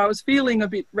 So I was feeling a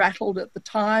bit rattled at the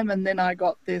time, and then I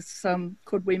got this,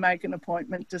 could we make an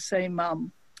appointment to see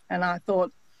Mum? And I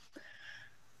thought,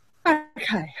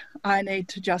 okay, I need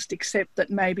to just accept that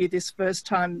maybe this first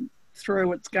time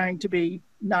through it's going to be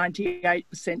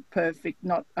 98% perfect,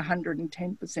 not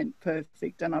 110%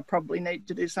 perfect, and I probably need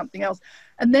to do something else.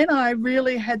 And then I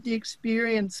really had the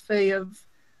experience fee of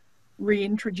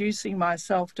reintroducing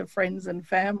myself to friends and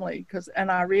family,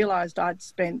 and I realised I'd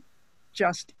spent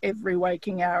just every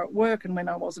waking hour at work, and when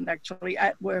I wasn't actually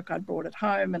at work, I'd brought it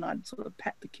home and I'd sort of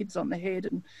pat the kids on the head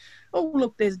and, oh,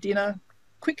 look, there's dinner.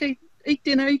 Quickly, eat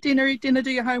dinner, eat dinner, eat dinner,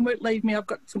 do your homework, leave me, I've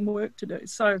got some work to do.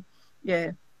 So,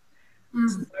 yeah.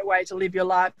 There's no way to live your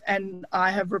life. And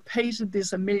I have repeated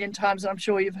this a million times, and I'm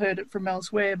sure you've heard it from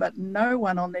elsewhere, but no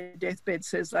one on their deathbed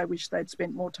says they wish they'd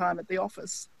spent more time at the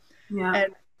office. Yeah.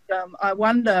 And I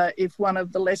wonder if one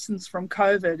of the lessons from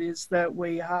COVID is that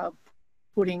we are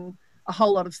putting a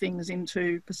whole lot of things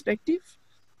into perspective.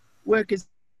 Work is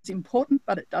important,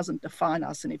 but it doesn't define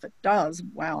us. And if it does,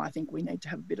 wow, I think we need to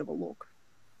have a bit of a look.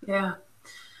 Yeah.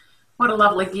 What a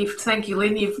lovely gift. Thank you,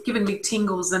 Lynn. You've given me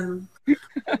tingles and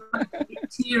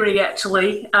teary,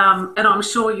 actually. And I'm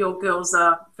sure your girls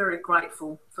are very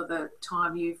grateful for the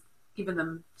time you've given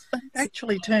them. It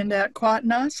actually turned out quite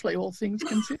nicely, all things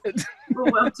considered.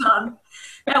 Well done.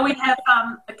 Now we have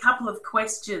a couple of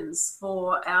questions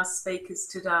for our speakers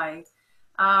today.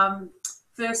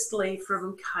 Firstly,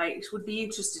 from Kate, would be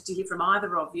interested to hear from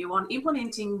either of you on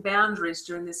implementing boundaries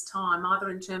during this time, either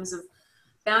in terms of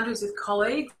boundaries with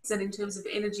colleagues and in terms of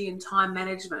energy and time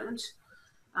management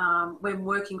when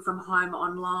working from home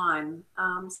online.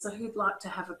 So who'd like to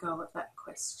have a go at that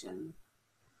question?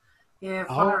 Yeah,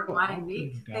 fire away,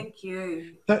 Nick. Thank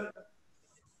you. So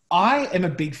I am a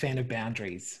big fan of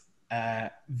boundaries,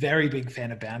 very big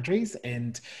fan of boundaries.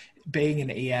 And being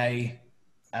an EA,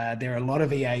 there are a lot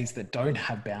of EAs that don't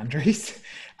have boundaries.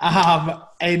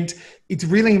 And it's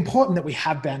really important that we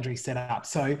have boundaries set up.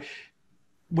 So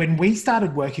when we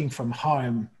started working from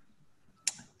home,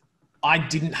 I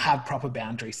didn't have proper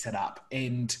boundaries set up,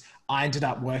 and I ended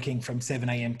up working from 7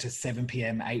 a.m. to 7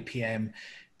 p.m., 8 p.m.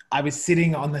 I was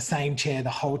sitting on the same chair the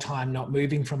whole time, not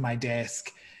moving from my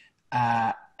desk.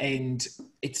 And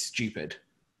it's stupid.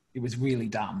 It was really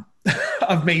dumb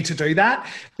of me to do that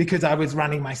because I was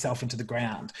running myself into the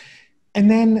ground.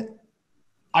 And then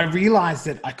I realized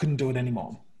that I couldn't do it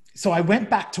anymore. So I went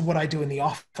back to what I do in the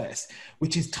office,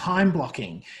 which is time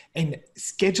blocking and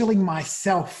scheduling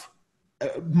myself,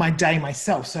 my day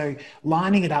myself. So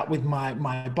lining it up with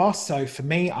my boss. So for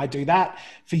me, I do that.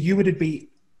 For you, it'd be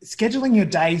scheduling your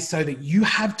day so that you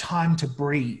have time to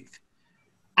breathe.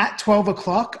 At 12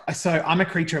 o'clock, so I'm a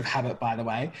creature of habit, by the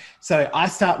way. So I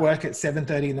start work at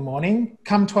 7:30 in the morning.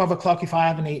 Come 12 o'clock, if I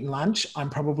haven't eaten lunch, I'm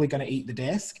probably going to eat the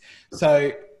desk.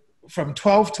 So from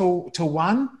 12 till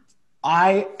 1,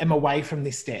 I am away from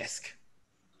this desk.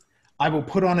 I will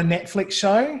put on a Netflix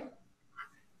show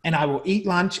and I will eat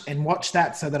lunch and watch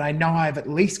that so that I know I've at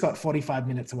least got 45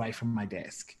 minutes away from my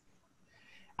desk.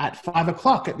 At 5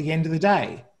 o'clock at the end of the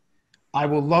day, I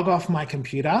will log off my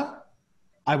computer,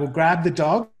 I will grab the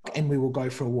dog and we will go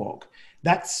for a walk.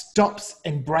 That stops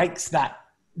and breaks that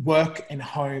work and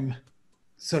home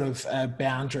sort of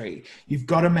boundary. You've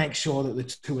got to make sure that the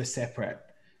two are separate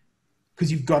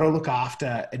because you've got to look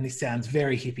after, and this sounds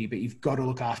very hippie, but you've got to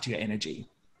look after your energy.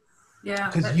 Yeah.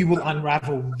 because you will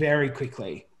unravel very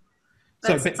quickly.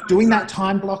 So, That's but doing that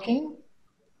time blocking,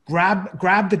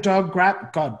 grab the dog,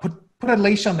 put a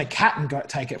leash on the cat and go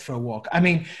take it for a walk. I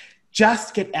mean,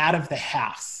 just get out of the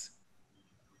house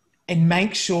and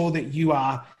make sure that you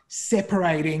are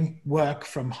separating work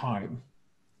from home.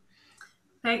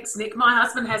 Thanks, Nick. My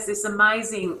husband has this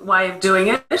amazing way of doing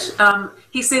it.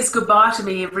 He says goodbye to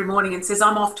me every morning and says,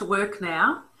 I'm off to work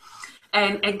now,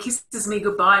 and kisses me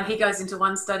goodbye, and he goes into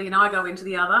one study and I go into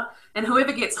the other. And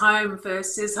whoever gets home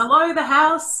first says, hello, the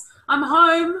house, I'm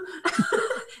home.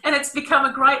 And it's become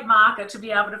a great marker to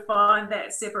be able to find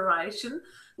that separation.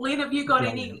 Lynn, have you got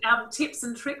any tips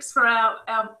and tricks for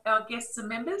our guests and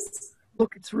members?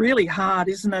 Look, it's really hard,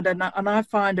 isn't it? And I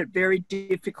find it very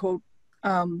difficult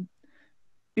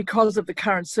because of the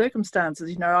current circumstances.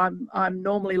 You know, I'm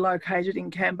normally located in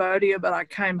Cambodia, but I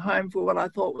came home for what I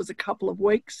thought was a couple of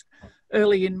weeks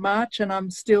early in March, and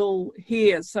I'm still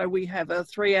here. So we have a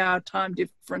 3-hour time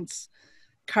difference.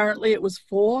 Currently it was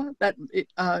 4.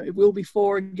 It will be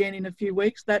 4 again in a few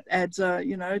weeks. That adds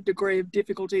a degree of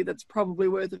difficulty that's probably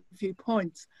worth a few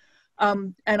points.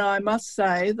 And I must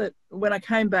say that when I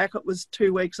came back, it was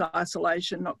 2 weeks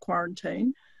isolation, not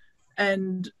quarantine,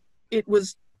 and it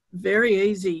was very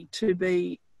easy to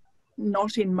be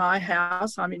not in my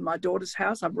house. I'm in my daughter's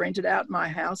house. I've rented out my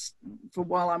house for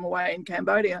while I'm away in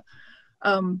Cambodia.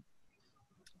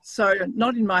 So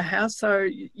not in my house. So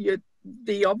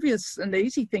the obvious and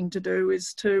easy thing to do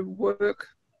is to work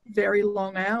very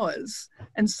long hours.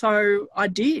 And so I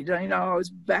did. You know, I was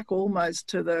back almost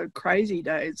to the crazy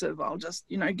days of I'll just,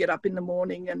 get up in the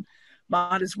morning and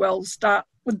might as well start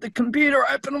with the computer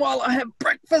open while I have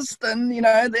breakfast, and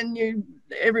then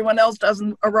everyone else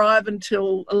doesn't arrive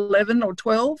until 11 or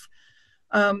 12,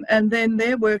 and then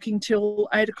they're working till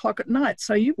 8 o'clock at night,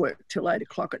 so you work till 8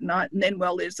 o'clock at night, and then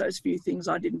there's those few things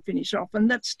I didn't finish off, and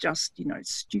that's just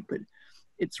stupid.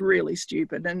 It's really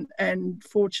stupid. And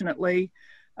fortunately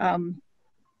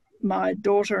my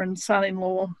daughter and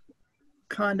son-in-law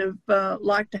kind of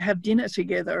like to have dinner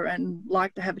together and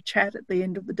like to have a chat at the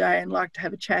end of the day and like to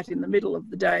have a chat in the middle of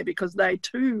the day, because they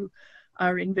too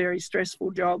are in very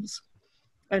stressful jobs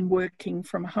and working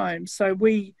from home. So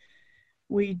we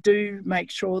do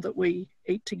make sure that we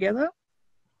eat together.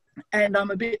 And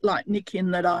I'm a bit like Nick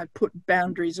in that I put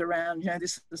boundaries around,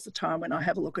 this is the time when I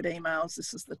have a look at emails.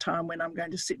 This is the time when I'm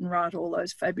going to sit and write all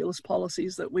those fabulous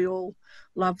policies that we all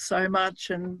love so much,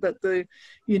 and that the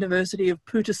University of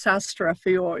Putasastra, for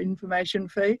your information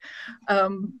fee,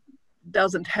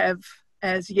 doesn't have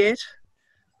as yet.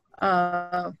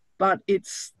 But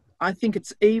I think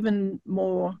it's even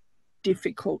more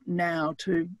difficult now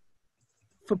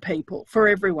for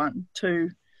everyone to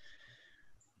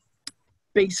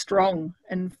be strong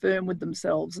and firm with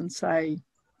themselves and say,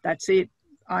 that's it,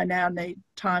 I now need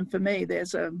time for me.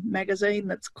 There's a magazine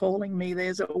that's calling me,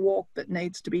 there's a walk that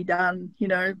needs to be done,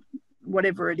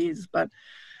 whatever it is. But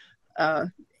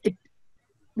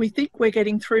we think we're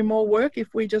getting through more work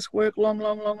if we just work long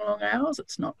hours.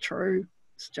 It's not true.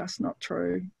 It's just not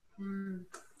true.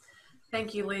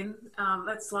 Thank you, Lynn.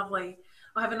 That's lovely.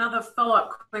 I have another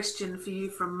follow-up question for you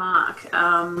from Mark.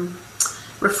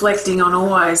 Reflecting on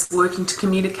always working to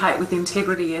communicate with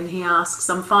integrity, and he asks,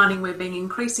 I'm finding we're being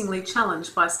increasingly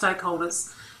challenged by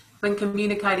stakeholders when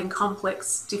communicating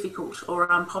complex, difficult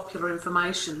or unpopular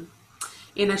information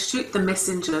in a shoot the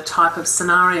messenger type of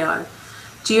scenario.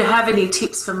 Do you have any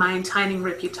tips for maintaining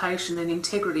reputation and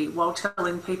integrity while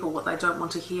telling people what they don't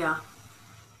want to hear?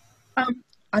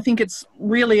 I think it's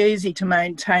really easy to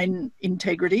maintain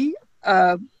integrity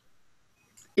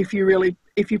if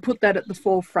you put that at the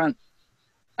forefront.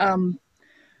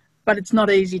 But it's not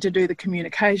easy to do the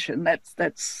communication.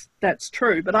 That's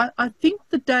true. But I think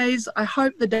I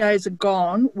hope the days are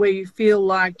gone where you feel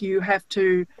like you have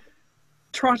to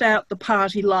trot out the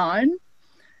party line.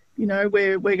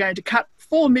 We're going to cut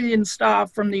 4 million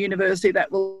staff from the university.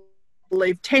 That will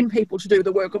leave 10 people to do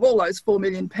the work of all those 4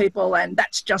 million people, and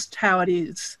that's just how it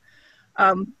is.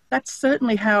 That's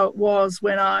certainly how it was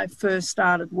when I first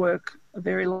started work a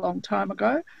very long time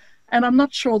ago. And I'm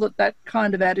not sure that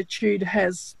kind of attitude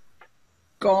has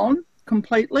gone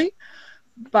completely,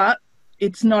 but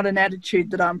it's not an attitude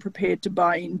that I'm prepared to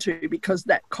buy into, because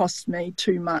that costs me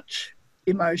too much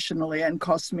emotionally and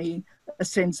costs me a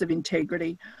sense of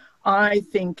integrity. I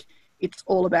think it's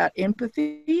all about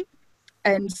empathy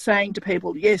and saying to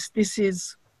people, yes, this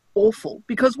is awful.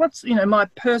 Because my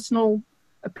personal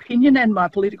opinion and my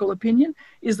political opinion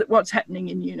is that what's happening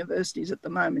in universities at the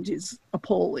moment is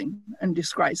appalling and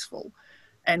disgraceful,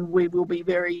 and we will be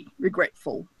very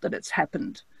regretful that it's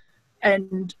happened.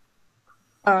 And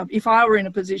if I were in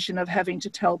a position of having to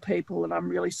tell people that I'm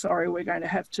really sorry, we're going to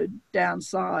have to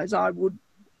downsize,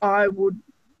 I would,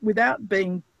 without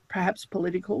being perhaps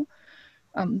political,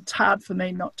 it's hard for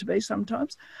me not to be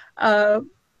sometimes,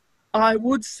 I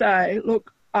would say,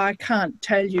 look, I can't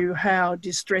tell you how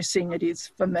distressing it is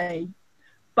for me,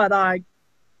 but I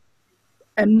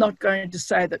am not going to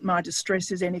say that my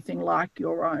distress is anything like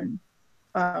your own.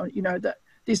 You know, that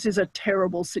this is a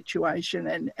terrible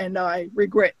situation, and I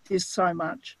regret this so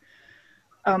much.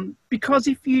 Because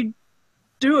if you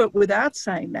do it without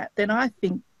saying that, then I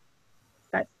think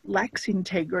that lacks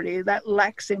integrity, that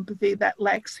lacks empathy, that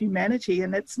lacks humanity,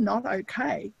 and it's not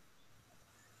okay.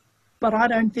 But I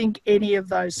don't think any of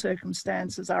those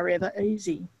circumstances are ever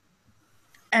easy.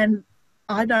 And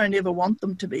I don't ever want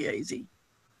them to be easy.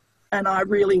 And I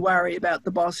really worry about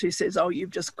the boss who says, oh,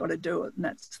 you've just got to do it, and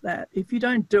that's that. If you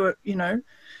don't do it, you know,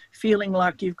 feeling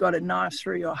like you've got a knife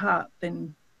through your heart,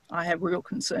 then I have real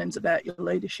concerns about your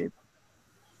leadership.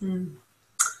 Mm.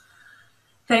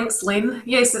 Thanks, Lynn.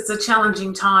 Yes, it's a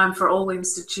challenging time for all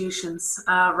institutions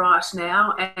right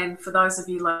now. And for those of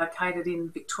you located in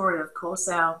Victoria, of course,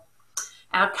 our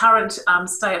current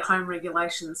stay-at-home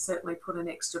regulations certainly put an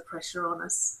extra pressure on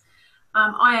us.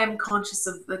 I am conscious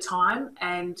of the time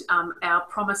and our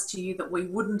promise to you that we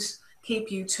wouldn't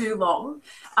keep you too long.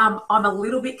 I'm a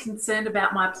little bit concerned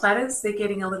about my platters. They're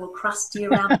getting a little crusty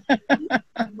around. We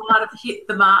might have hit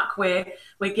the mark where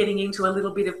we're getting into a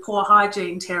little bit of poor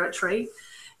hygiene territory.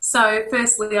 So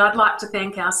firstly, I'd like to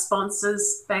thank our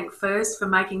sponsors, Bank First, for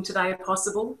making today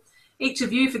possible. Each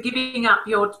of you for giving up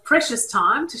your precious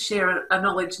time to share a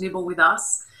knowledge nibble with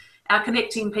us. Our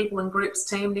Connecting People and Groups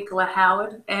team, Nicola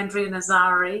Howard, Andrea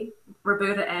Nazari,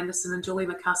 Roberta Anderson and Julie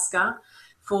McCusker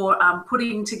for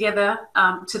putting together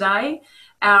today.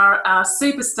 Our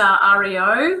superstar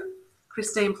REO,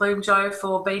 Christine Plumejo,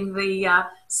 for being the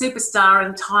superstar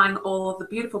and tying all of the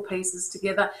beautiful pieces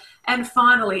together. And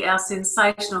finally, our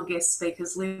sensational guest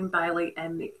speakers, Lynn Bailey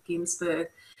and Nick Ginsberg.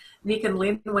 Nick and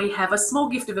Lynn, we have a small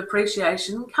gift of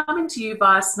appreciation coming to you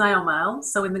by snail mail.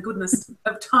 So in the goodness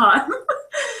of time,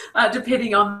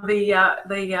 depending on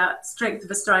the strength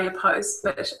of Australia Post,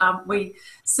 but we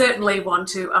certainly want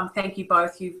to thank you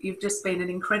both. You've just been an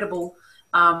incredible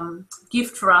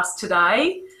gift for us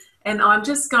today. And I'm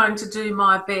just going to do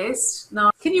my best. Now,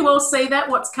 can you all see that,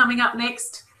 what's coming up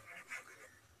next?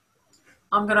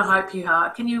 I'm going to hope you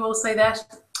are. Can you all see that?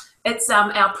 It's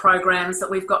our programs that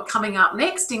we've got coming up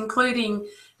next, including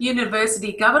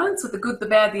University Governance with the Good, the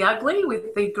Bad, the Ugly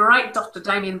with the great Dr.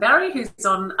 Damien Barry, who's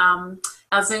on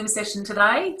our Zoom session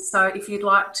today. So if you'd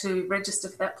like to register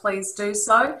for that, please do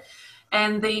so.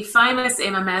 And the famous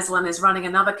Emma Maslin is running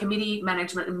another committee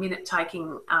management and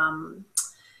minute-taking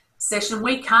session.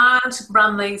 We can't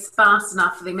run these fast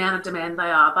enough for the amount of demand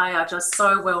they are. They are just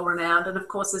so well renowned. And of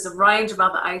course, there's a range of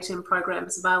other ATEM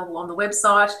programs available on the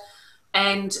website.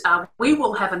 And we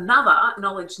will have another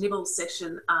Knowledge Nibble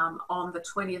session on the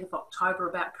 20th of October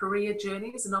about career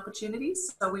journeys and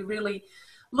opportunities. So we really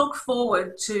look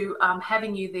forward to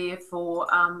having you there for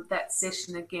that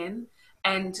session again.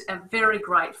 And I'm very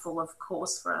grateful, of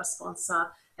course, for our sponsor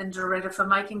and director for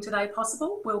making today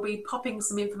possible. We'll be popping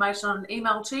some information on an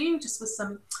email to you just with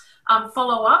some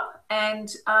follow-up,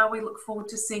 and we look forward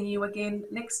to seeing you again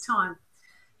next time.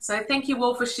 So thank you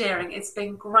all for sharing. It's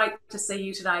been great to see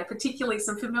you today, particularly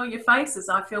some familiar faces.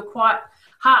 I feel quite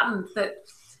heartened that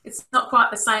it's not quite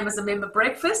the same as a member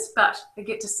breakfast, but I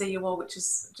get to see you all, which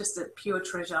is just a pure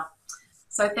treasure.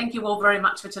 So thank you all very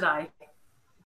much for today.